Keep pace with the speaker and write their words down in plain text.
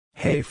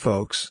Hey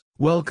folks,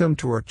 welcome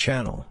to our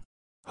channel.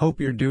 Hope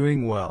you're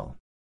doing well.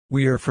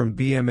 We are from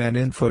BMN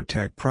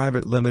Infotech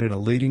Private Limited, a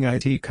leading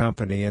IT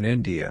company in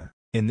India.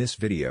 In this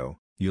video,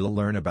 you'll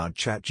learn about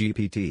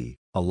ChatGPT,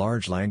 a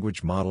large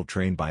language model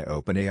trained by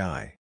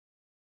OpenAI.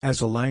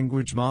 As a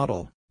language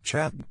model,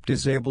 ChatGPT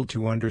is able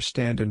to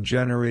understand and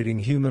generating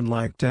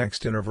human-like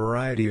text in a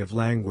variety of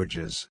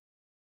languages.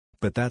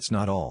 But that's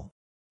not all.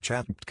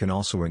 ChatGPT can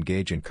also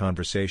engage in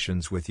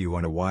conversations with you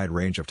on a wide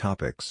range of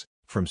topics,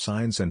 from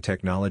science and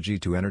technology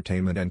to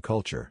entertainment and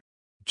culture.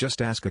 Just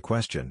ask a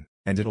question,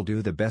 and it'll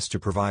do the best to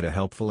provide a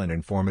helpful and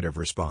informative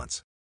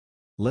response.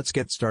 Let's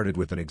get started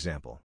with an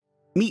example.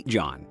 Meet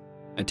John,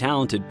 a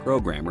talented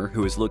programmer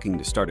who is looking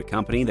to start a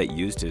company that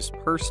used his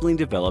personally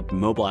developed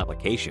mobile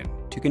application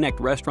to connect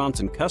restaurants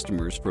and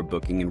customers for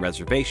booking and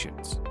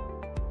reservations.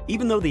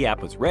 Even though the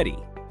app was ready,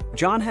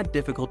 John had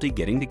difficulty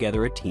getting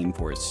together a team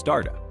for his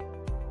startup,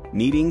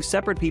 needing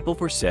separate people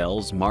for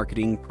sales,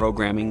 marketing,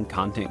 programming,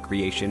 content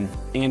creation,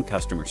 and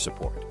customer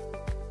support.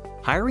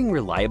 Hiring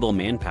reliable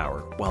manpower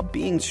while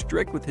being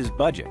strict with his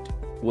budget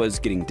was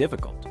getting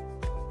difficult.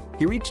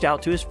 He reached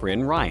out to his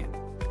friend Ryan,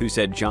 who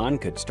said John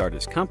could start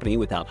his company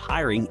without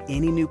hiring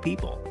any new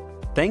people,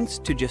 thanks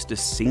to just a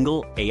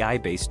single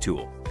AI-based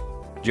tool.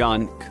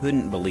 John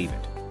couldn't believe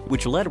it,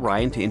 which led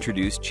Ryan to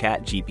introduce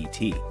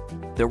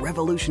ChatGPT, the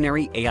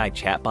revolutionary AI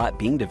chatbot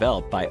being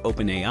developed by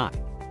OpenAI.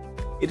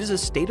 It is a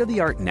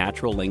state-of-the-art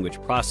natural language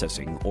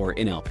processing, or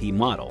NLP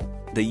model,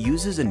 that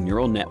uses a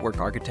neural network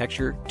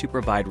architecture to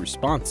provide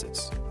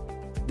responses.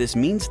 This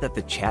means that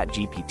the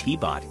ChatGPT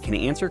bot can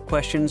answer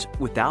questions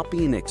without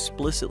being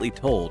explicitly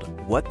told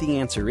what the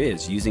answer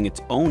is using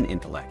its own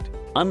intellect,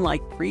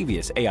 unlike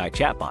previous AI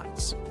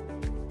chatbots.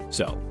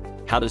 So,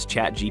 how does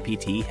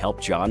ChatGPT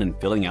help John in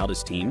filling out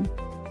his team?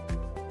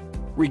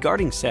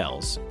 Regarding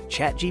sales,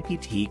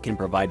 ChatGPT can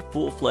provide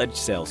full-fledged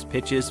sales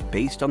pitches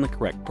based on the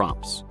correct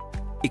prompts.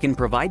 It can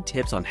provide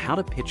tips on how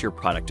to pitch your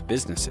product to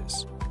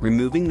businesses,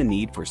 removing the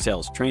need for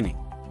sales training.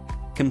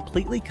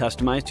 Completely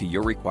customized to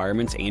your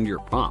requirements and your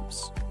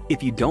prompts.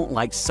 If you don't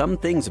like some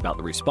things about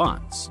the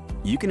response,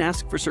 you can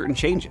ask for certain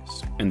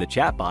changes, and the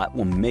chatbot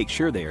will make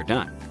sure they are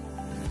done.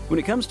 When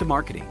it comes to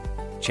marketing,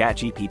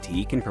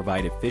 ChatGPT can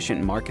provide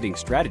efficient marketing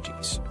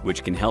strategies,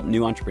 which can help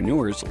new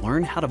entrepreneurs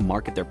learn how to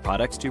market their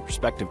products to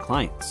prospective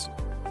clients.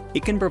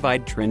 It can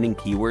provide trending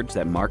keywords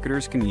that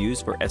marketers can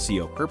use for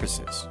SEO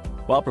purposes,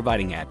 while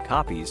providing ad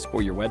copies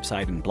for your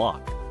website and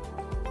blog.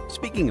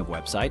 Speaking of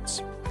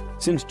websites,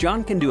 since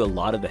John can do a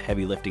lot of the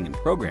heavy lifting in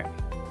programming,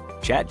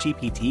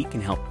 ChatGPT can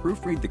help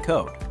proofread the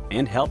code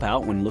and help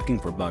out when looking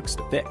for bugs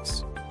to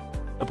fix.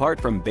 Apart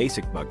from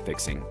basic bug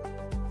fixing,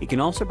 it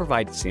can also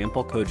provide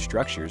sample code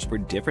structures for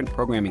different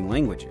programming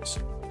languages,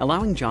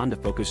 allowing John to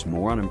focus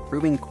more on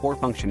improving core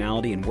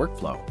functionality and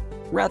workflow,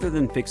 rather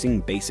than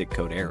fixing basic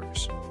code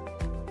errors.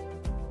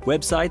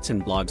 Websites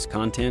and blogs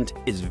content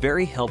is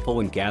very helpful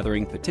when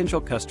gathering potential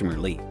customer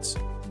leads.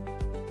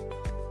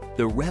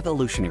 The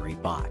revolutionary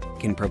bot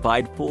can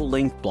provide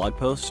full-length blog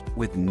posts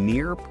with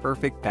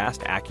near-perfect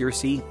fast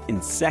accuracy in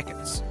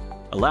seconds,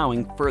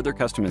 allowing further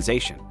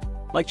customization,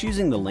 like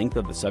choosing the length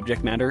of the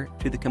subject matter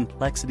to the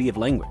complexity of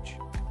language.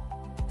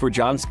 For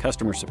John's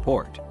customer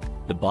support,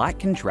 the bot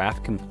can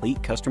draft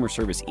complete customer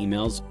service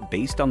emails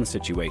based on the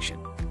situation,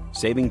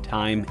 saving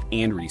time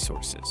and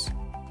resources.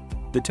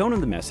 The tone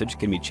of the message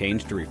can be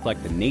changed to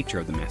reflect the nature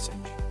of the message,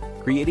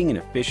 creating an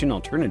efficient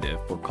alternative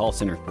for call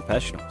center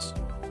professionals.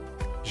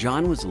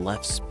 John was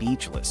left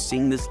speechless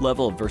seeing this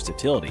level of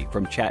versatility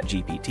from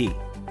ChatGPT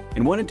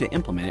and wanted to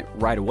implement it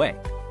right away.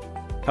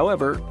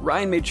 However,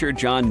 Ryan made sure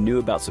John knew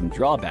about some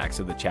drawbacks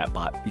of the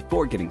chatbot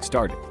before getting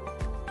started.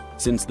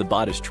 Since the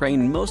bot is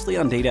trained mostly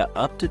on data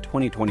up to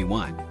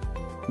 2021,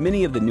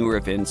 many of the newer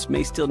events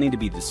may still need to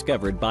be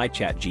discovered by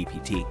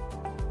ChatGPT.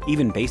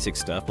 Even basic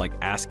stuff like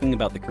asking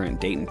about the current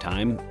date and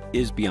time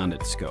is beyond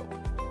its scope,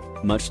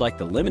 much like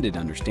the limited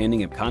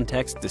understanding of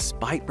context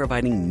despite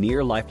providing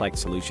near lifelike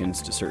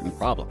solutions to certain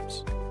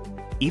problems.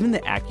 Even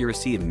the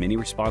accuracy of many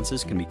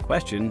responses can be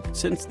questioned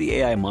since the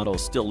AI model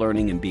is still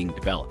learning and being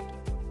developed.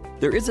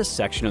 There is a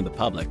section of the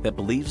public that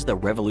believes the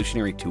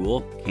revolutionary tool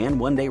can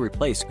one day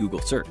replace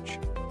Google search.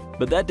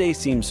 But that day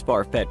seems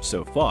far-fetched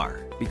so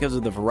far because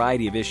of the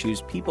variety of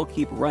issues people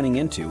keep running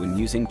into when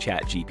using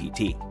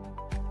ChatGPT.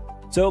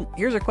 So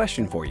here's a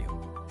question for you.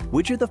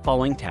 Which of the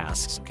following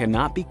tasks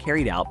cannot be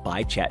carried out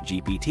by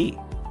ChatGPT?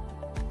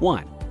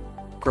 1.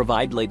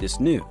 Provide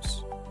latest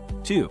news.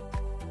 2.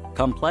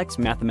 Complex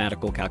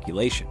mathematical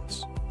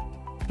calculations.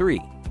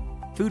 3.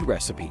 Food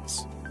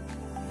recipes.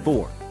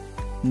 4.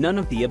 None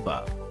of the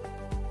above.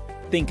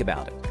 Think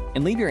about it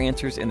and leave your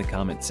answers in the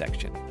comments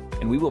section,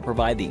 and we will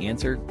provide the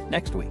answer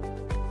next week.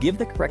 Give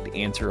the correct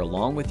answer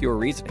along with your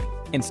reasoning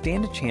and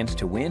stand a chance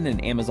to win an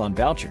Amazon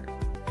voucher.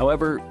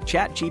 However,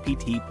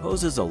 ChatGPT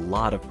poses a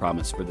lot of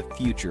promise for the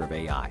future of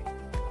AI.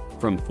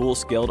 From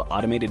full-scaled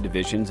automated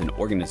divisions and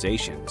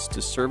organizations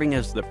to serving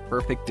as the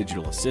perfect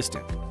digital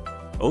assistant,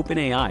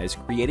 OpenAI is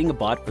creating a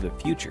bot for the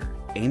future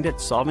aimed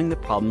at solving the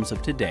problems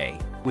of today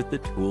with the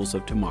tools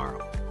of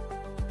tomorrow.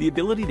 The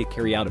ability to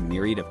carry out a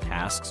myriad of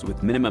tasks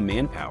with minimum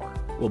manpower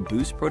will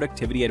boost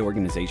productivity at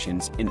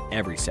organizations in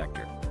every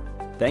sector,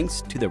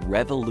 thanks to the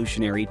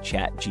revolutionary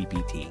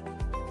ChatGPT.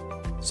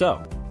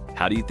 So,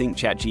 how do you think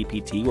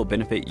ChatGPT will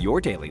benefit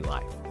your daily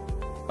life?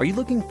 Are you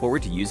looking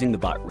forward to using the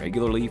bot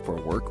regularly for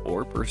work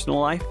or personal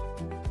life?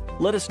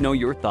 Let us know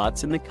your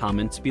thoughts in the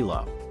comments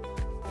below.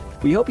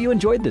 We hope you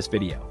enjoyed this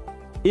video.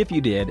 If you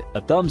did,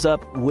 a thumbs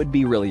up would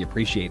be really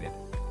appreciated.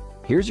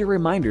 Here's your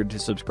reminder to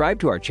subscribe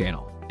to our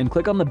channel and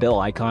click on the bell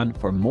icon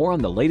for more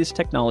on the latest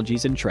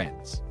technologies and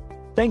trends.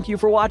 Thank you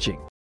for watching.